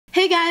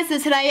Hey guys, so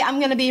today I'm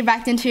going to be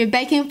reacting to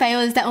baking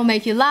fails that will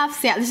make you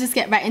laugh, so yeah, let's just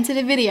get right into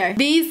the video.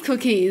 These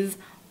cookies,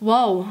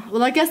 whoa,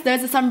 well I guess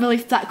those are some really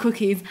flat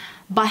cookies,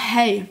 but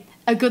hey,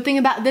 a good thing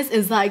about this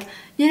is like,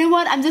 you know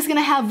what, I'm just going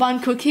to have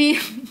one cookie.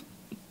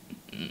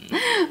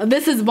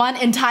 This is one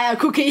entire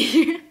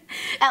cookie.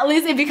 At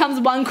least it becomes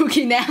one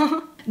cookie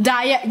now.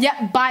 Diet,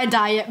 yep, bye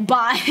diet,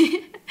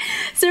 bye.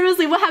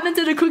 Seriously, what happened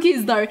to the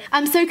cookies though?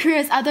 I'm so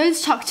curious, are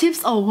those choc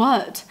chips or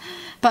what?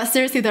 But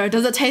seriously though,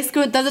 does it taste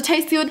good? Does it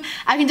taste good?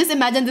 I can just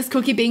imagine this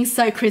cookie being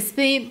so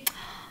crispy.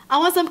 I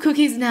want some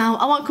cookies now.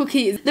 I want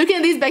cookies. Looking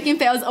at these baking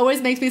fails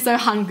always makes me so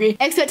hungry.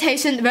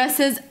 Expectation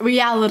versus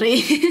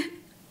reality.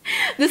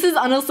 This is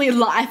honestly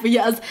life,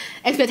 yes.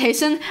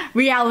 Expectation,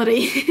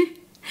 reality.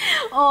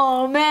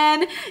 Oh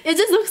man, it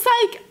just looks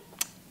like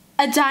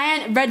a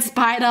giant red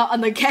spider on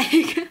the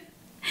cake.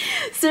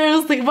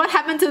 Seriously, what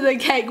happened to the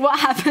cake? What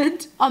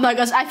happened? Oh my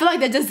gosh, I feel like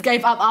they just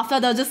gave up after.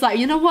 They're just like,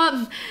 you know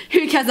what?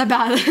 Who cares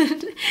about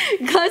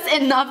it? Close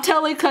enough,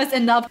 totally close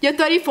enough. You're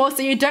 34,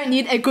 so you don't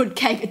need a good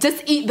cake.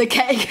 Just eat the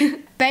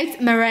cake. Baked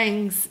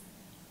meringues.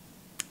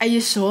 Are you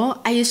sure?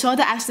 Are you sure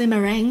they're actually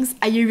meringues?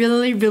 Are you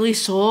really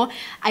sure?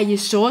 Are you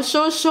sure?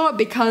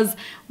 Because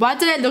why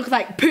did it look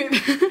like poop?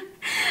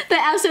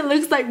 That actually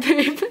looks like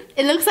poop.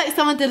 It looks like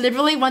someone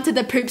deliberately wanted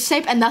the poop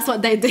shape and that's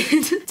what they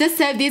did. Just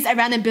serve these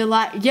around and be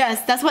like,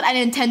 yes, that's what I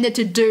intended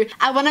to do.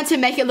 I wanted to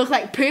make it look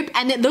like poop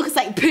and it looks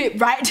like poop,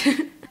 right?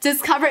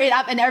 Just cover it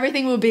up and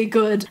everything will be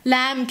good.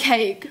 Lamb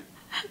cake.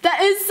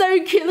 That is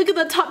so cute. Look at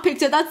the top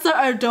picture. That's so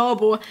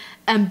adorable.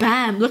 And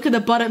bam, look at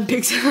the bottom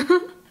picture.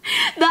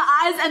 The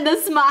eyes and the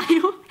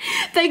smile.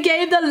 They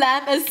gave the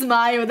lamb a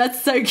smile.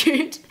 That's so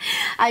cute.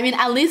 I mean,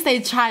 at least they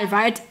tried,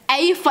 right?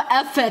 A for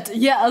effort,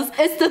 yes.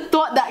 It's the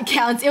thought that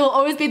counts. It will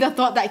always be the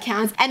thought that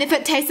counts. And if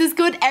it tastes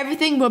good,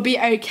 everything will be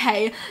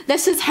okay.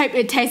 Let's just hope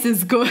it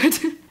tastes good.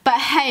 But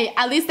hey,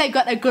 at least they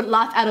got a good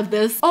laugh out of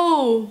this.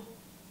 Oh,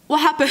 what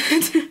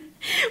happened?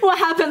 What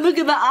happened? Look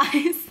at the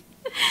eyes.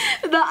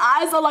 The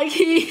eyes are like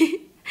here.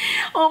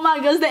 Oh my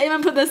gosh, they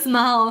even put the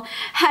smile.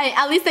 Hey,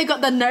 at least they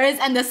got the nose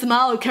and the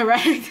smile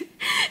correct.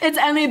 It's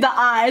only the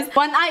eyes.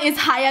 One eye is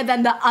higher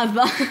than the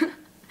other.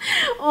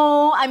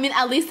 Oh, I mean,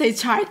 at least they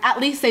tried. At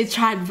least they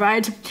tried,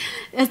 right?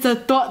 It's the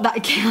thought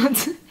that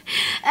counts.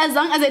 As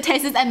long as it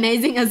tastes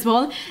amazing as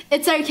well,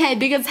 it's okay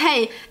because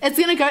hey, it's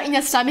gonna go in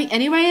your stomach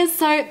anyways,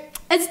 so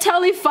it's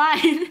totally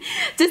fine.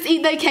 Just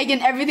eat the cake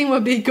and everything will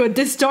be good.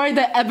 Destroy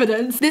the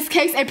evidence. This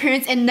cake's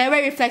appearance in no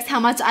way reflects how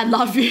much I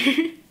love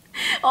you.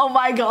 Oh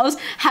my gosh,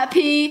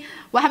 happy.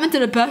 What happened to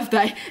the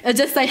birthday? It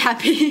just say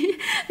happy.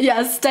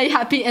 Yes, stay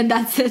happy and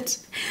that's it.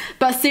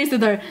 But seriously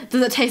though,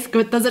 does it taste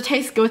good? Does it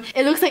taste good?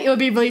 It looks like it would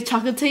be really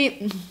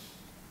chocolatey.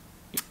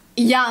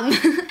 Yum.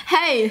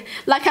 Hey,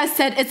 like I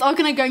said, it's all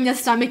gonna go in your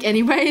stomach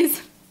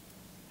anyways.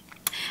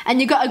 And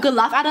you got a good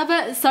laugh out of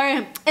it,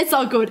 so it's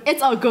all good.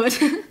 It's all good.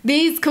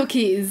 These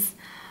cookies.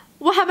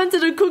 What happened to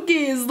the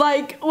cookies?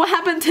 Like, what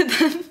happened to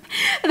them?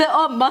 They're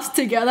all mushed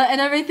together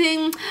and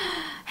everything.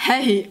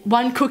 Hey,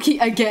 one cookie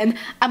again.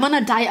 I'm on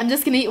a diet, I'm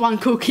just gonna eat one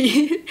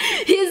cookie.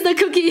 Here's the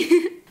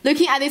cookie.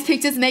 Looking at these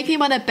pictures make me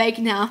want to bake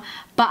now,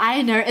 but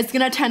I know it's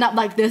gonna turn up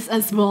like this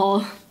as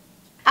well.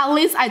 At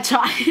least I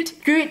tried.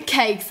 Fruit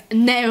cakes,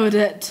 nailed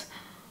it.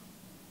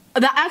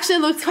 That actually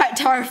looks quite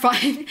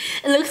terrifying.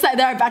 It looks like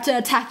they're about to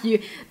attack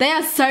you. They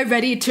are so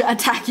ready to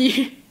attack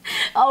you.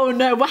 Oh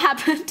no, what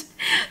happened?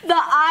 The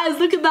eyes,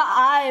 look at the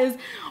eyes.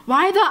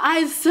 Why are the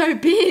eyes so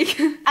big?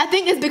 I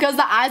think it's because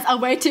the eyes are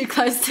way too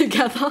close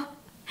together.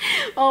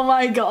 Oh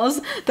my gosh,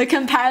 the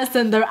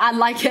comparison though, I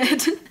like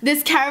it.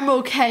 This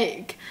caramel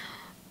cake.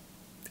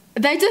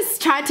 They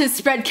just tried to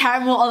spread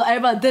caramel all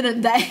over,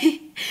 didn't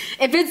they?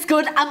 If it's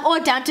good, I'm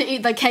all down to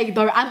eat the cake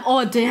though, I'm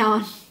all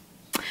down.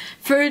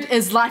 Food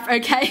is life,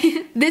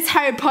 okay? This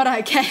Harry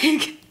Potter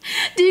cake.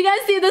 Do you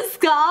guys see the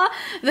scar?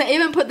 They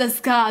even put the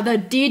scar, the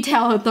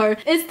detail though.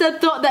 It's the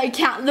thought that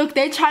counts. Look,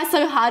 they tried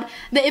so hard,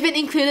 they even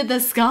included the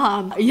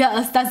scar.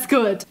 Yes, that's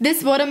good.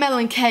 This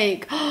watermelon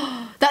cake.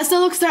 That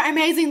still looks so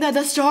amazing though.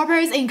 The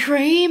strawberries and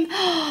cream.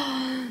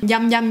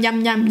 Yum, yum,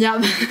 yum, yum,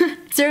 yum.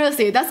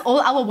 Seriously, that's all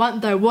I would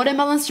want though.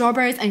 Watermelon,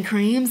 strawberries and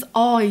creams.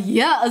 Oh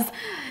yes.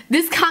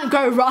 This can't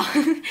go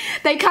wrong.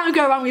 They can't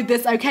go wrong with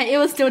this, okay? It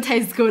will still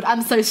taste good,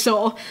 I'm so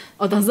sure.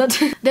 Or does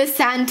it? This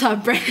Santa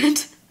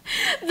bread.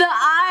 The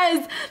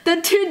eyes!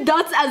 The two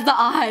dots as the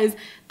eyes.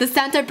 The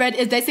Santa bread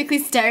is basically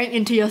staring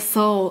into your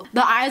soul.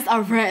 The eyes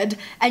are red.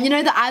 And you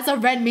know the eyes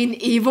of red mean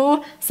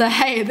evil. So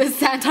hey, this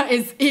Santa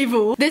is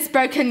evil. This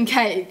broken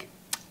cake.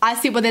 I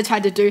see what they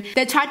tried to do.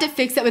 They tried to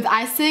fix it with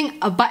icing,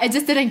 but it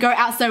just didn't go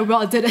out so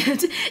well, did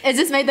it? It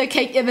just made the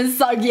cake even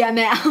soggier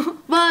now.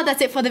 Well,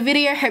 that's it for the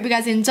video. Hope you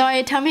guys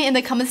enjoyed. Tell me in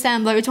the comments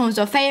down below which one was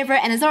your favorite.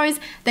 And as always,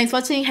 thanks for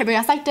watching. Hope you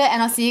guys liked it.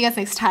 And I'll see you guys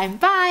next time.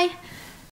 Bye!